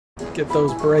Get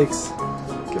those brakes.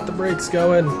 Get the brakes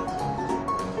going.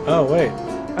 Oh, wait.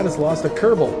 I just lost a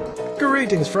Kerbal.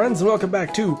 Greetings, friends, and welcome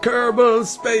back to Kerbal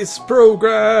Space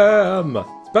Program!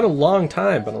 It's been a long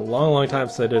time. Been a long time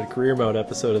since I did a career mode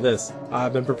episode of this.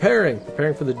 I've been preparing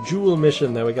for the Jool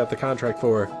mission that we got the contract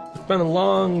for. It's been a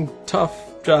long,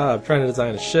 tough job trying to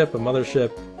design a ship, a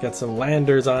mothership, get some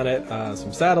landers on it,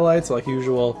 some satellites like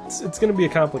usual. It's going to be a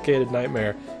complicated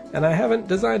nightmare. And I haven't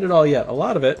designed it all yet. A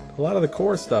lot of the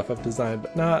core stuff I've designed,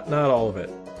 but not all of it.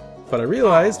 But I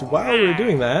realized while we were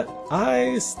doing that,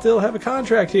 I still have a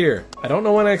contract here. I don't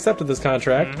know when I accepted this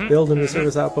contract, building a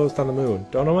service outpost on the moon.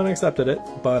 Don't know when I accepted it,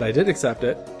 but I did accept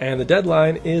it. And the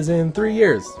deadline is in 3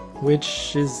 years,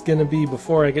 which is gonna be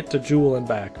before I get to Jool and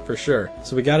back, for sure.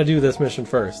 So we gotta do this mission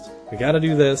first. We gotta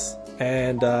do this,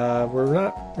 and we're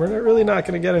really not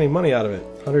gonna get any money out of it.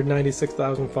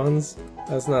 196,000 funds.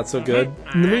 That's not so good.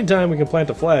 In the meantime, we can plant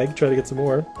a flag, try to get some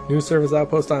more. New service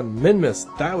outpost on Minmus.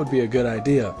 That would be a good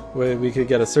idea. We could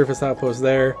get a surface outpost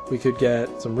there. We could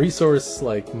get some resource,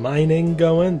 like mining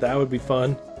going. That would be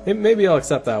fun. Maybe I'll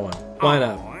accept that one. Why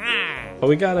not? But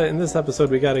we gotta, in this episode,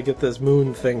 we gotta get this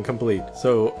moon thing complete.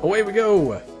 So, away we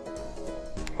go!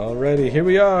 Alrighty, here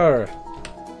we are.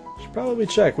 Should probably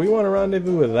check. We want to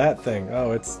rendezvous with that thing.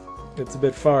 Oh, it's a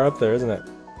bit far up there, isn't it?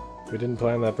 We didn't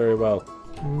plan that very well.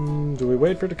 Do we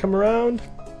wait for it to come around?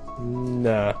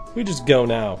 Nah, we just go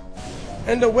now.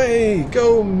 And away!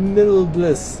 Go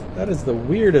Milbliss! That is the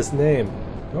weirdest name.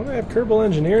 Don't I have Kerbal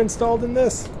Engineer installed in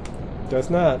this?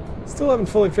 Guess not. Still haven't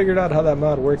fully figured out how that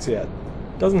mod works yet.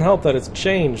 Doesn't help that it's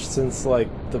changed since, like,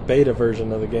 the beta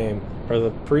version of the game. Or the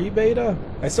pre-beta?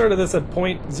 I started this at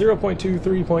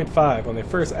 0.23.5 when they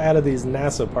first added these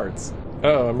NASA parts.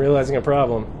 Uh-oh, I'm realizing a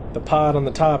problem. The pod on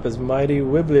the top is mighty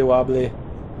wibbly-wobbly.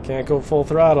 Can't go full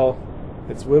throttle.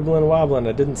 It's wibbling wobbling.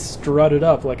 I didn't strut it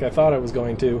up like I thought I was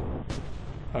going to.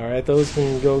 Alright, those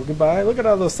can go goodbye. Look at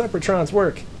how those Separatrons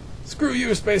work. Screw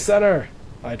you, Space Center!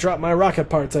 I drop my rocket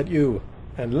parts at you.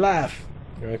 And laugh.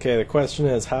 Okay, the question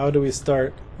is, how do we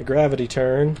start the gravity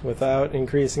turn without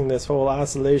increasing this whole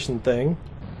oscillation thing?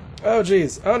 Oh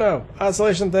jeez. Oh no.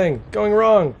 Oscillation thing. Going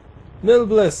wrong.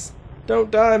 Milbliss.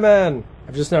 Don't die, man.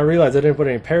 I've just now realized I didn't put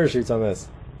any parachutes on this.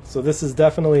 So this is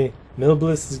definitely...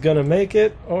 Milbliss is gonna make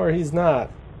it, or he's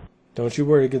not. Don't you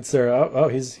worry, good sir. Oh,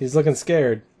 he's looking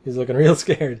scared. He's looking real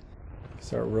scared.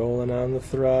 Start rolling on the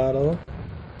throttle.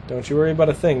 Don't you worry about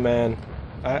a thing, man.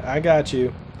 I got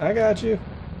you. I got you.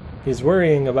 He's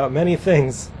worrying about many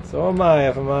things. So am I,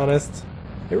 if I'm honest.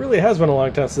 It really has been a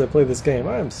long time since I played this game.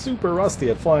 I am super rusty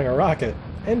at flying a rocket.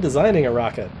 And designing a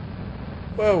rocket.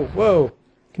 Whoa, whoa.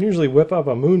 Can usually whip up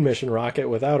a moon mission rocket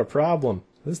without a problem.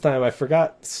 This time I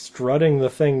forgot strutting the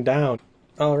thing down.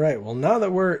 Alright, well now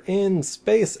that we're in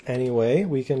space anyway,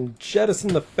 we can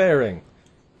jettison the fairing.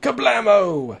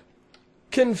 Kablamo!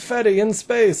 Confetti in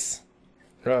space!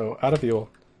 Uh-oh, out of fuel.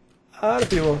 Out of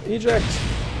fuel. Eject!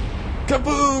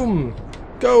 Kaboom!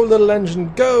 Go, little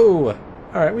engine, go!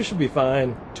 Alright, we should be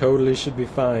fine. Totally should be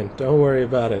fine. Don't worry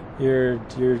about it.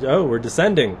 Oh, we're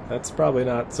descending. That's probably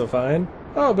not so fine.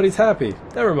 Oh, but he's happy.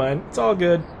 Never mind. It's all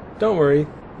good. Don't worry.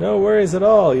 No worries at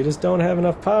all. You just don't have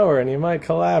enough power and you might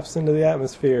collapse into the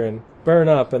atmosphere and burn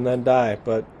up and then die.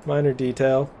 But minor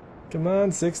detail. Come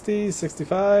on, 60,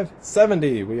 65,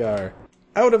 70 we are.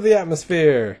 Out of the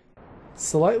atmosphere.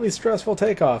 Slightly stressful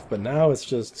takeoff, but now it's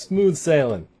just smooth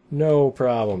sailing. No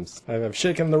problems. I've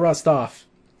shaken the rust off.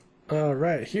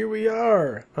 Alright, here we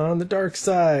are on the dark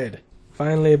side.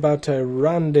 Finally about to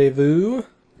rendezvous.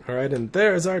 Alright, and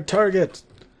there's our target.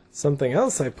 Something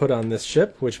else I put on this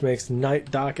ship, which makes night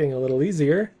docking a little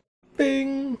easier.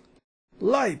 Bing!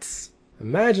 Lights!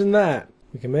 Imagine that!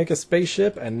 We can make a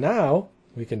spaceship, and now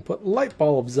we can put light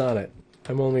bulbs on it.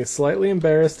 I'm only slightly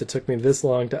embarrassed it took me this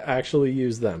long to actually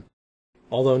use them.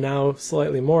 Although now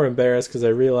slightly more embarrassed because I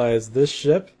realize this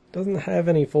ship doesn't have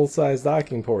any full-size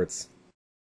docking ports.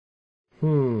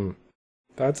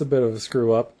 That's a bit of a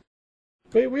screw-up.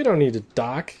 Wait, we don't need to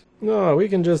dock. No, we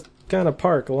can just kind of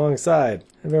park alongside.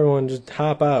 Have everyone just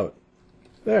hop out.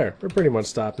 There, we're pretty much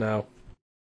stopped now.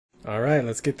 Alright,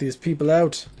 let's get these people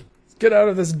out. Let's get out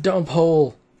of this dump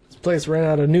hole. This place ran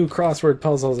out of new crossword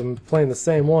puzzles and playing the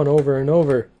same one over and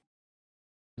over.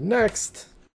 Next!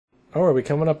 Oh, are we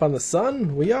coming up on the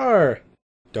sun? We are!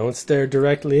 Don't stare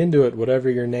directly into it, whatever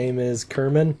your name is,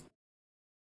 Kerman.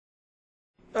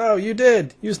 Oh, you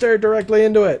did! You stared directly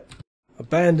into it!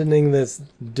 Abandoning this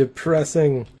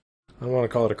depressing... I don't want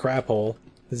to call it a crap hole.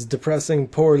 This depressing,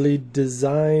 poorly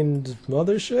designed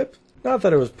mothership? Not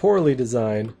that it was poorly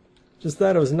designed, just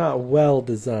that it was not well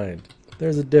designed.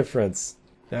 There's a difference.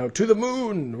 Now to the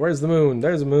moon! Where's the moon?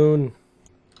 There's a moon.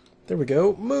 There we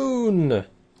go. Moon!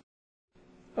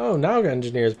 Oh, now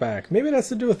engineer's back. Maybe it has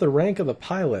to do with the rank of the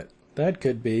pilot. That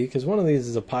could be, because one of these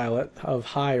is a pilot of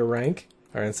high rank.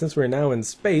 Alright, and since we're now in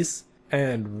space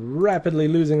and rapidly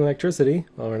losing electricity,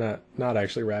 well, we're not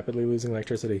actually rapidly losing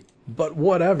electricity, but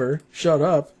whatever, shut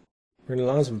up. We're going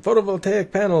to launch some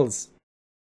photovoltaic panels.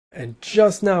 And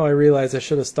just now I realized I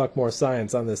should have stuck more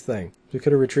science on this thing. We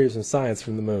could have retrieved some science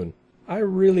from the moon. I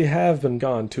really have been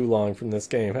gone too long from this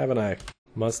game, haven't I?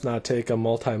 Must not take a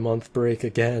multi-month break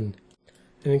again.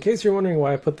 And in case you're wondering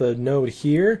why I put the node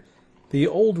here, the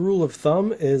old rule of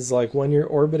thumb is like when you're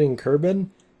orbiting Kerbin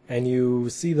and you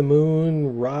see the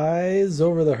moon rise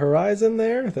over the horizon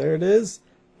there it is,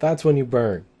 that's when you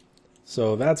burn.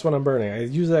 So that's when I'm burning. I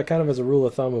use that kind of as a rule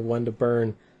of thumb of when to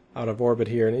burn out of orbit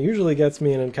here, and it usually gets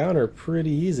me an encounter pretty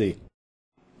easy.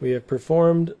 We have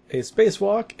performed a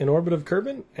spacewalk in orbit of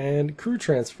Kerbin and crew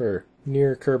transfer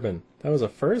near Kerbin. That was a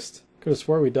first? Could have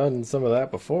swore we'd done some of that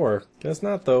before. Guess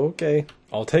not though, okay.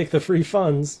 I'll take the free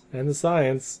funds and the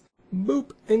science.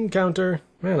 Boop, encounter.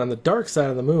 Man, on the dark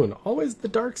side of the moon. Always the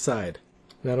dark side.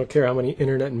 And I don't care how many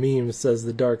internet memes says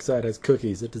the dark side has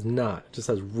cookies. It does not. It just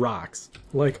has rocks.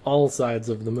 Like all sides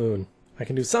of the moon. I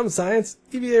can do some science.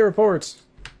 EVA report.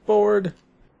 Forward.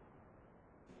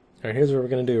 Alright, here's what we're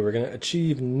going to do. We're going to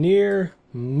achieve near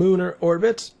lunar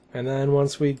orbit. And then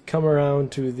once we come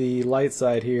around to the light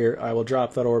side here, I will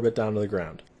drop that orbit down to the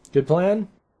ground. Good plan?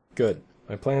 Good.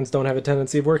 My plans don't have a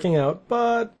tendency of working out,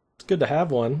 but it's good to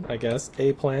have one, I guess.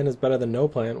 A plan is better than no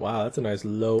plan. Wow, that's a nice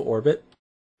low orbit.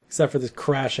 Except for this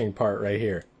crashing part right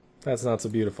here. That's not so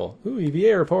beautiful. Ooh,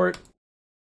 EVA report.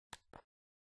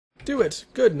 Do it.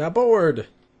 Good, now board.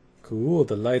 Cool,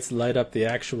 the lights light up the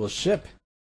actual ship.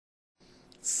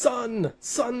 Sun!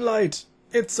 Sunlight!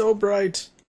 It's so bright!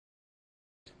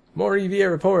 More EVA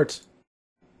report.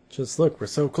 Just look, we're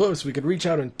so close we could reach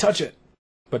out and touch it.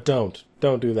 But don't.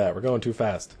 Don't do that. We're going too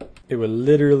fast. It would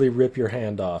literally rip your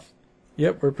hand off.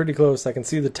 Yep, we're pretty close. I can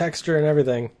see the texture and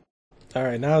everything.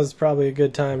 Alright, now is probably a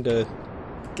good time to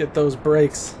get those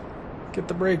brakes. Get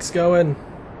the brakes going.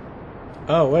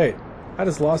 Oh, wait. I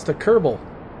just lost a Kerbal.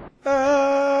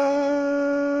 Ah!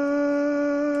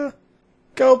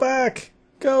 Go back!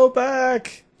 Go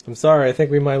back! I'm sorry, I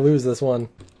think we might lose this one.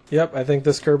 Yep, I think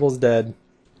this Kerbal's dead.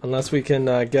 Unless we can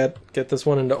get this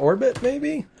one into orbit,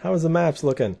 maybe? How is the maps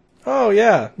looking? Oh,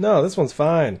 yeah. No, this one's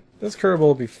fine. This Kerbal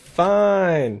will be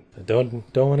fine. I don't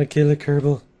want to kill a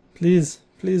Kerbal. Please,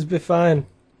 please be fine.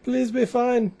 Please be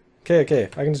fine. Okay.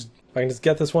 I can just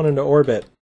get this one into orbit.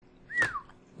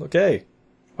 Okay.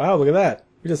 Wow, look at that.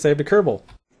 We just saved a Kerbal.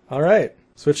 All right.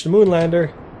 Switch to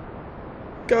Moonlander.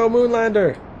 Go,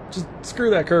 Moonlander. Just screw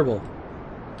that Kerbal.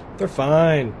 They're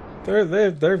fine.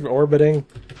 They're orbiting.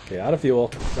 Okay, out of fuel.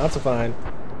 Not so fine.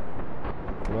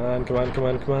 Come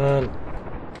on.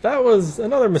 That was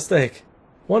another mistake.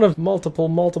 One of multiple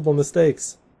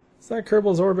mistakes. Is that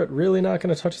Kerbal's orbit really not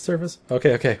going to touch the surface?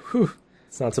 Okay. Whew.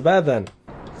 It's not so bad then.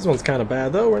 This one's kind of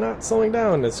bad though. We're not slowing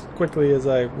down as quickly as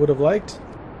I would have liked.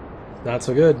 Not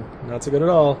so good. Not so good at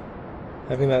all.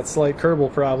 Having that slight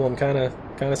Kerbal problem kind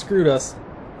of screwed us.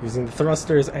 Using the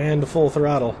thrusters and full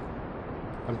throttle.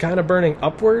 I'm kind of burning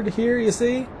upward here, you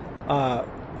see?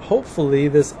 Hopefully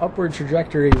this upward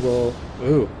trajectory will...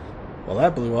 Ooh, well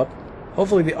that blew up.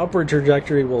 Hopefully the upward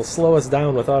trajectory will slow us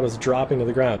down without us dropping to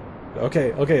the ground.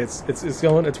 Okay, it's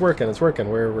going, it's working.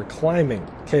 We're climbing.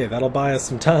 Okay, that'll buy us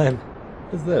some time.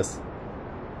 What is this?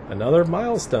 Another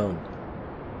milestone.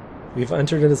 We've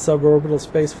entered into suborbital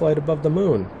spaceflight above the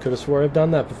moon. Could have swore I've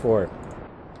done that before.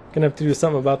 Gonna have to do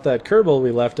something about that Kerbal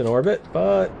we left in orbit,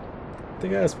 but they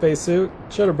got a spacesuit.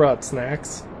 Should have brought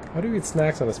snacks. How do you eat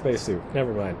snacks on a spacesuit?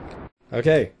 Never mind.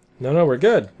 Okay. No, we're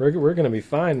good. We're gonna be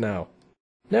fine now.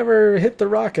 Never hit the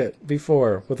rocket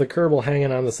before with a Kerbal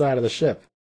hanging on the side of the ship.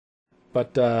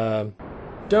 But,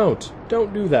 don't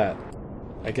do that.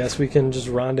 I guess we can just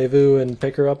rendezvous and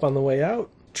pick her up on the way out.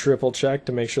 Triple check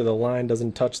to make sure the line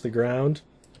doesn't touch the ground.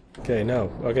 Okay, no,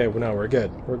 we're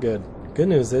good. We're good. Good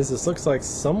news is this looks like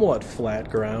somewhat flat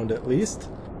ground at least.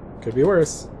 Could be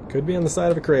worse. Could be on the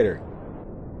side of a crater.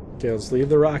 Okay, let's leave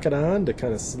the rocket on to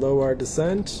kind of slow our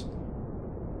descent.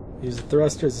 Use the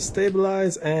thrusters to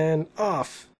stabilize, and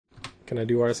off! Can I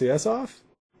do RCS off?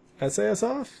 SAS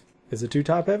off? Is it too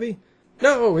top heavy?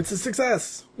 No, it's a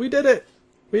success! We did it!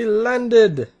 We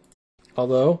landed!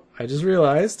 Although, I just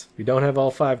realized, we don't have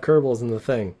all 5 Kerbals in the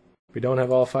thing. If we don't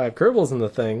have all 5 Kerbals in the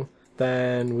thing,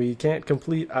 then we can't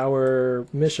complete our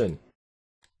mission.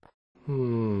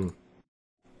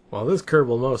 Well, this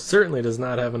Kerbal most certainly does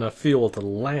not have enough fuel to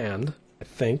land, I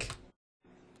think.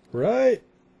 Right?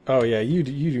 Oh yeah, you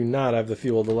do not have the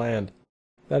fuel to land.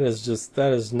 That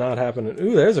is not happening.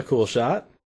 Ooh, there's a cool shot.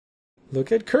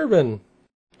 Look at Kerbin.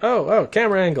 Oh,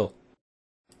 camera angle.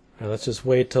 All right, let's just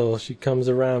wait till she comes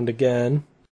around again.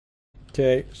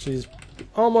 Okay, she's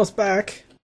almost back.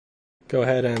 Go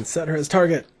ahead and set her as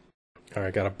target. All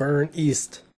right, gotta burn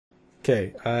east.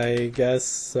 Okay, I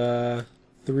guess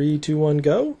 3, 2, 1,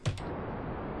 go.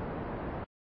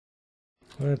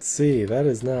 Let's see, that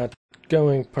is not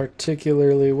going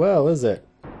particularly well, is it?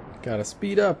 Gotta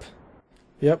speed up.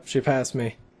 Yep, she passed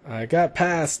me. I got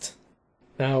passed.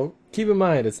 Now, keep in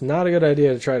mind, it's not a good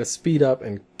idea to try to speed up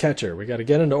and catch her. We gotta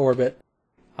get into orbit,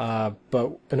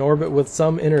 but an orbit with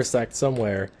some intersect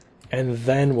somewhere, and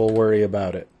then we'll worry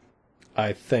about it.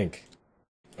 I think.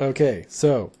 Okay,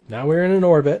 so, now we're in an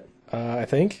orbit, I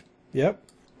think. Yep,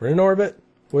 we're in orbit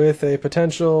with a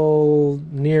potential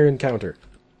near encounter.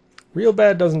 Real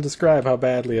bad doesn't describe how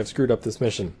badly I've screwed up this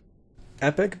mission.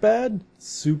 Epic bad?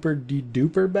 Super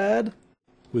de-duper bad?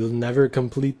 We'll never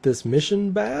complete this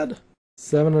mission bad?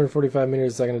 745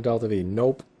 meters a second to Delta V.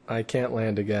 Nope, I can't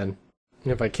land again.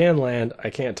 And if I can land, I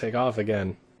can't take off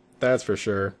again. That's for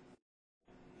sure.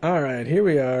 Alright, here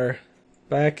we are.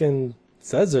 Back in...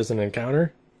 says there's an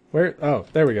encounter. Where? Oh,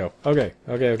 there we go. Okay.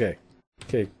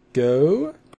 Okay,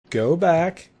 go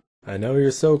back. I know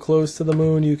you're so close to the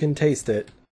moon you can taste it,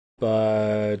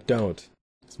 but don't.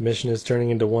 This mission is turning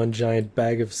into one giant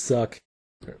bag of suck.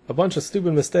 A bunch of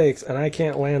stupid mistakes, and I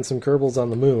can't land some Kerbals on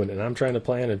the moon, and I'm trying to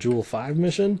plan a Jool-5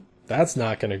 mission? That's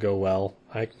not gonna go well,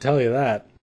 I can tell you that.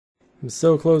 I'm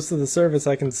so close to the surface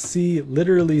I can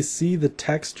literally see the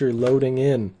texture loading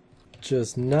in.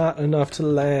 Just not enough to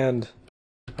land.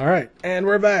 Alright, and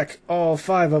we're back, all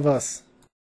 5 of us.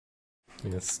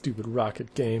 That stupid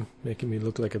rocket game, making me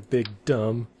look like a big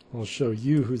dumb. I'll show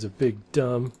you who's a big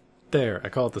dumb. There, I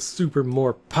call it the Super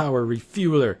More Power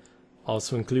Refueler.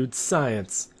 Also includes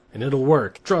science, and it'll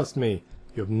work, trust me.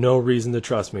 You have no reason to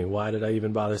trust me. Why did I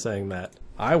even bother saying that?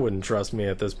 I wouldn't trust me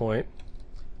at this point.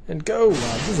 And go! Wow,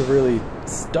 this is a really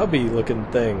stubby looking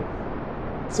thing.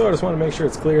 So I just want to make sure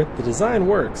it's clear. The design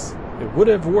works. It would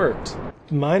have worked.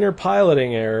 Minor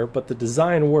piloting error, but the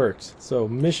design worked. So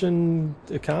mission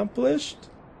accomplished?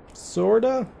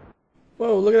 Sorta?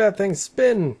 Whoa, look at that thing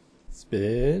spin!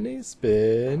 Spinny,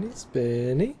 spinny,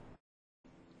 spinny.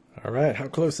 Alright, how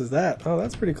close is that? Oh,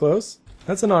 that's pretty close.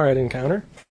 That's an alright encounter.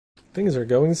 Things are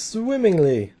going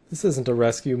swimmingly. This isn't a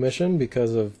rescue mission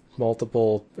because of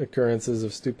multiple occurrences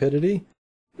of stupidity.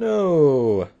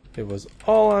 No, it was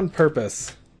all on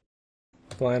purpose.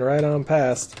 Flying right on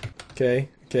past. Okay.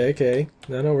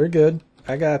 No, we're good.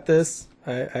 I got this.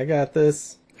 I got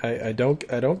this. I don't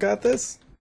got this.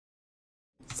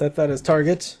 Set that as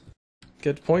target.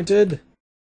 Get pointed.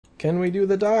 Can we do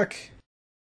the dock?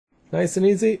 Nice and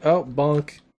easy. Oh,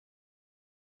 bonk.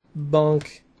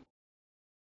 Bonk.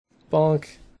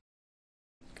 Bonk.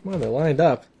 Come on, they're lined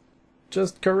up.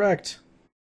 Just correct.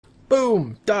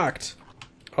 Boom! Docked.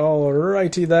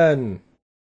 Alrighty then.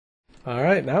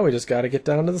 Alright, now we just gotta get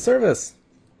down to the surface.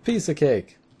 Piece of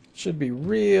cake. Should be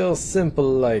real simple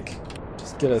like.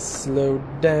 Just get us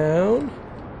slowed down.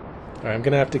 Alright, I'm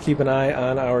gonna have to keep an eye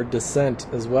on our descent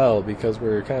as well because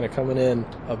we're kind of coming in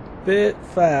a bit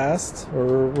fast.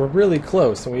 We're really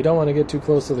close and we don't want to get too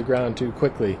close to the ground too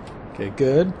quickly. Okay,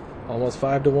 good. Almost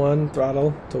 5 to 1,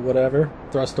 throttle to whatever.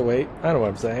 Thrust to weight. I know what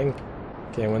I'm saying.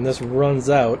 Okay, when this runs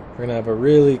out, we're gonna have a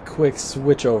really quick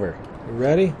switch over. You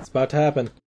ready? It's about to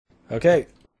happen. Okay.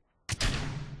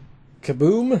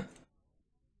 Kaboom.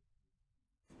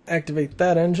 Activate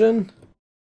that engine.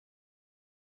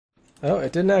 Oh,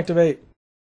 it didn't activate.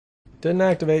 Didn't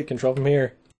activate. Control from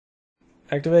here.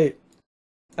 Activate.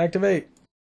 Activate.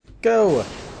 Go.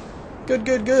 Good.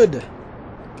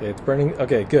 Okay, it's burning.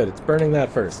 Okay, good. It's burning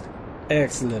that first.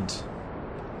 Excellent.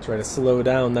 Try to slow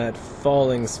down that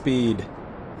falling speed.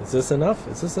 Is this enough?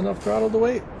 Is this enough throttle to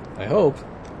weight? I hope.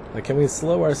 Like, can we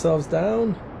slow ourselves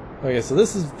down? Okay, so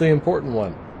this is the important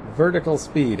one. Vertical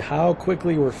speed. How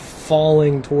quickly we're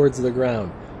falling towards the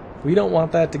ground. We don't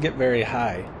want that to get very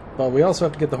high. But we also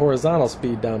have to get the horizontal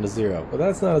speed down to 0. But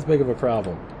that's not as big of a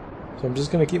problem. So I'm just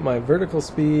going to keep my vertical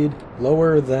speed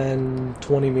lower than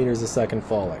 20 meters a second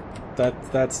falling.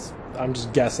 I'm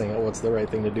just guessing at what's the right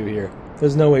thing to do here.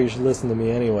 There's no way you should listen to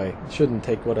me anyway. You shouldn't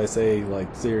take what I say,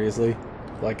 like, seriously.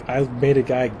 Like, I made a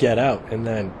guy get out and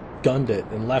then gunned it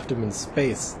and left him in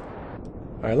space.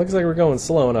 Alright, looks like we're going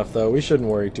slow enough, though. We shouldn't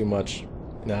worry too much.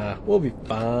 Nah, we'll be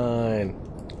fine.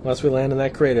 Unless we land in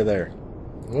that crater there.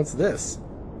 What's this?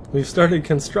 We've started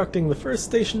constructing the first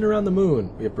station around the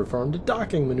moon. We have performed a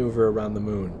docking maneuver around the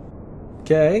moon.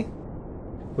 Okay.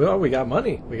 Well, we got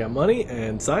money. We got money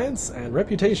and science and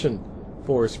reputation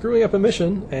for screwing up a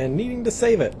mission and needing to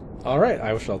save it. Alright,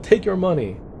 I shall take your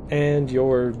money and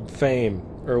your fame,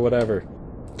 or whatever.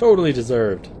 Totally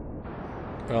deserved.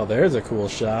 Oh, there's a cool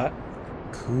shot.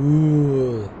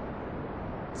 Cool.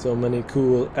 So many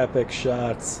cool, epic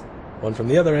shots. One from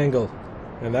the other angle.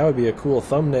 And that would be a cool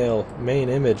thumbnail main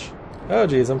image. Oh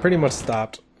geez, I'm pretty much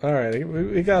stopped. Alright,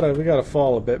 we gotta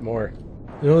fall a bit more.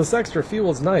 You know, this extra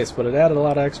fuel's nice, but it added a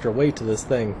lot of extra weight to this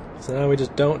thing. So now we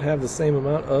just don't have the same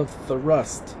amount of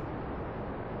thrust.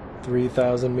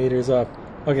 3,000 meters up.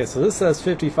 Okay, so this says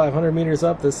 5,500 meters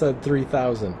up, this said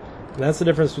 3,000. And that's the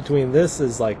difference between this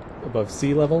is like above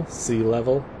sea level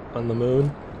on the moon,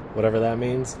 whatever that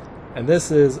means. And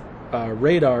this is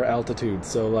radar altitude,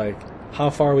 so like how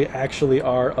far we actually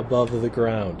are above the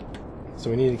ground. So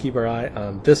we need to keep our eye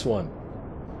on this one.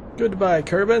 Goodbye,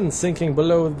 Kerbin, sinking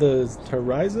below the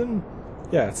horizon?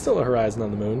 Yeah, it's still a horizon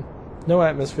on the moon. No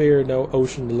atmosphere, no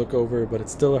ocean to look over, but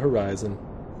it's still a horizon,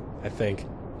 I think.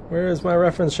 Where is my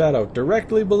reference shadow?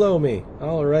 Directly below me.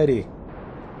 Alrighty.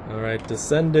 Alright,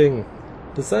 descending.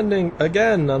 Descending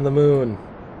again on the moon.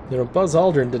 You know, Buzz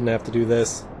Aldrin didn't have to do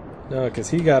this. No, because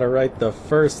he got it right the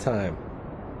first time.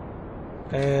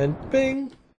 And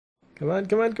bing! Come on,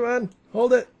 come on, come on!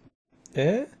 Hold it!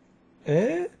 Eh?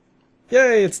 Eh?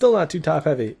 Yay, it's still not too top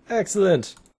heavy.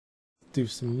 Excellent! Do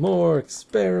some more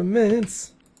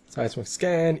experiments. Seismic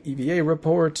scan, EVA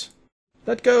report.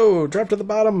 Let go! Drop to the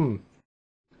bottom!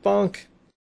 Bonk!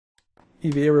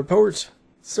 EVA report.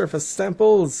 Surface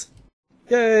samples.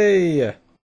 Yay!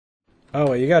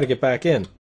 Oh, you gotta get back in.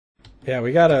 Yeah,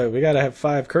 we gotta have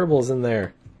 5 Kerbals in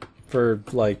there for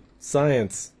like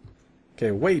science. Okay,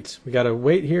 wait. We gotta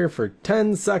wait here for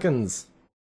 10 seconds.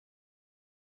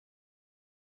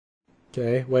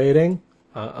 Okay, waiting.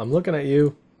 I'm looking at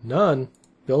you. None.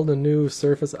 Build a new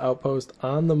surface outpost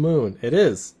on the moon. It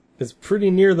is. It's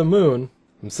pretty near the moon.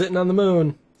 I'm sitting on the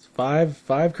moon. It's five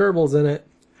Kerbals in it.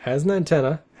 Has an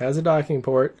antenna. Has a docking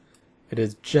port. It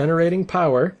is generating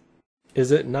power.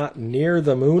 Is it not near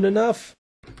the moon enough?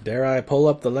 Dare I pull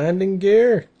up the landing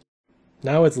gear?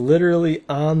 Now it's literally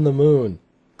on the moon.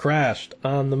 Crashed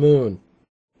on the moon.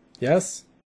 Yes?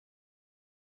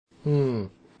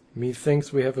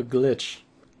 Methinks we have a glitch.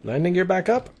 Landing gear back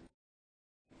up?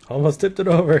 Almost tipped it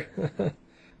over.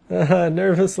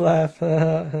 Nervous laugh.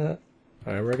 Alright,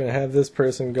 we're gonna have this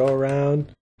person go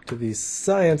around to these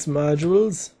science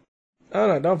modules. Oh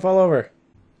no, don't fall over.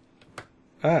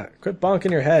 Quit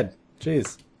bonking your head.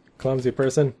 Jeez, clumsy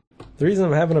person. The reason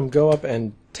I'm having them go up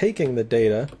and taking the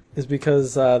data is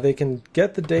because they can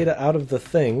get the data out of the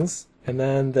things and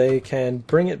then they can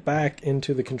bring it back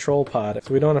into the control pod.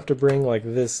 So we don't have to bring like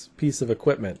this piece of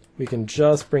equipment. We can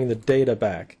just bring the data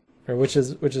back, which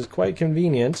is quite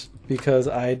convenient because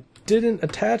I didn't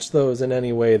attach those in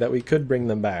any way that we could bring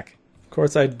them back. Of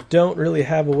course, I don't really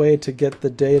have a way to get the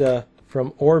data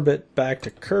from orbit back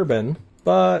to Kerbin,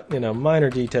 but, you know, minor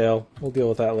detail. We'll deal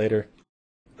with that later.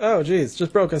 Oh, geez,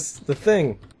 just broke us the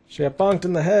thing. She got bonked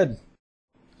in the head.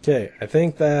 Okay, I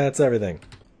think that's everything.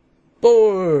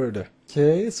 Board!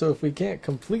 Okay, so if we can't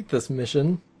complete this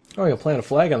mission... Oh, I'm gonna plant a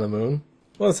flag on the moon.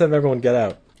 Well, let's have everyone get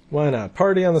out. Why not?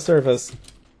 Party on the surface.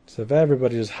 Just have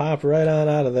everybody just hop right on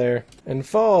out of there. And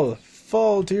fall!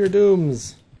 Fall to your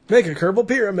dooms! Make a Kerbal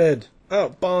pyramid!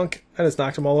 Oh, bonk! I just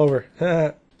knocked them all over.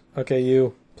 Okay,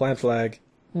 you. Plant flag.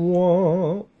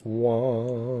 Wah,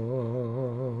 wah.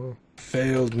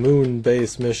 Failed moon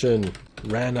base mission.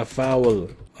 Ran afoul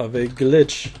of a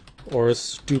glitch or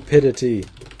stupidity.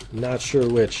 Not sure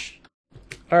which.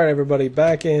 Alright, everybody,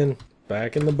 back in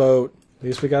the boat. At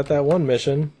least we got that one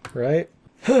mission, right?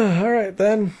 Alright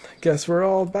then, guess we're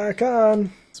all back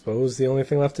on. Suppose the only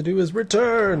thing left to do is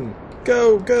return.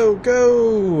 Go, go,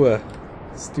 go!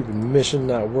 Stupid mission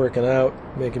not working out,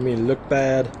 making me look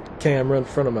bad. Camera in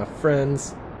front of my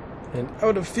friends. And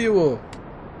out of fuel.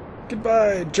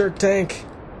 Goodbye, jerk tank.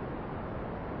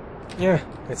 Yeah,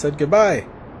 I said goodbye.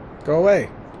 Go away.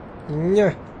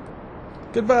 Yeah.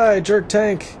 Goodbye, jerk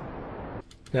tank.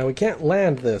 Now we can't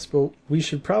land this, but we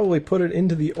should probably put it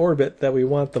into the orbit that we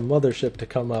want the mothership to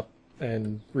come up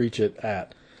and reach it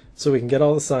at. So we can get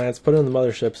all the science, put it in the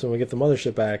mothership, so when we get the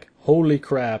mothership back, holy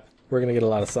crap, we're going to get a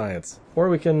lot of science. Or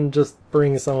we can just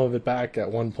bring some of it back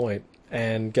at one point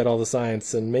and get all the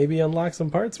science and maybe unlock some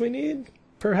parts we need,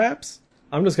 perhaps?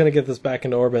 I'm just going to get this back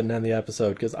into orbit and end the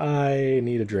episode, because I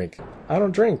need a drink. I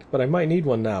don't drink, but I might need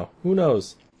one now. Who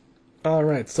knows?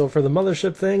 Alright, so for the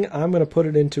mothership thing, I'm going to put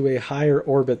it into a higher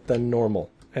orbit than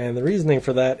normal. And the reasoning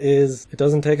for that is it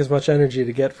doesn't take as much energy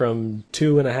to get from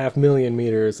 2.5 million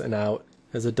meters and out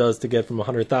as it does to get from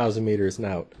 100,000 meters and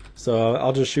out. So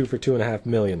I'll just shoot for 2.5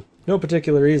 million. No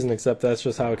particular reason, except that's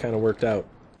just how it kind of worked out.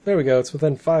 There we go, it's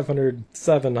within 500,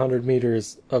 700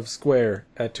 meters of square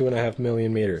at 2.5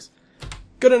 million meters.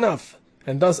 Good enough!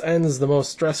 And thus ends the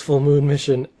most stressful moon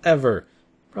mission ever.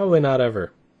 Probably not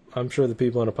ever. I'm sure the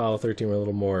people in Apollo 13 were a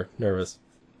little more nervous.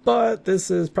 But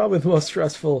this is probably the most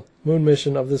stressful moon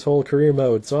mission of this whole career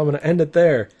mode, so I'm going to end it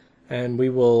there. And we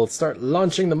will start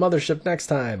launching the mothership next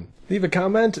time. Leave a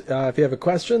comment. If you have a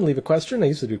question, leave a question. I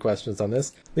used to do questions on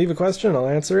this. Leave a question, I'll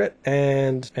answer it.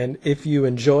 And if you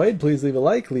enjoyed, please leave a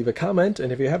like, leave a comment.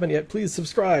 And if you haven't yet, please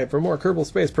subscribe for more Kerbal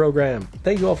Space Program.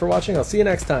 Thank you all for watching. I'll see you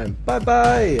next time.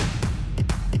 Bye-bye!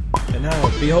 And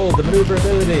now, behold the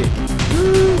maneuverability.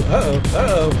 Woo! Uh-oh,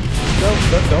 uh-oh.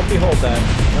 Don't behold that.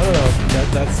 No.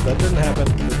 That didn't happen.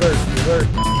 Revert.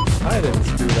 I didn't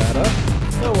screw that up.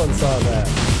 No one saw that.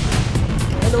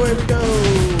 And away we go!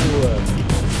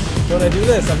 So when I do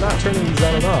this, I'm not turning these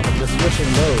on and off. I'm just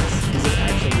switching modes using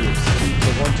action groups.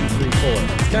 So 1, 2, 3, 4.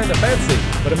 It's kind of fancy,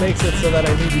 but it makes it so that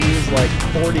I need to use like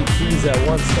 40 keys at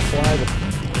once to fly the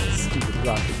stupid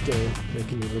rocket game,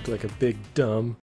 making me look like a big dumb.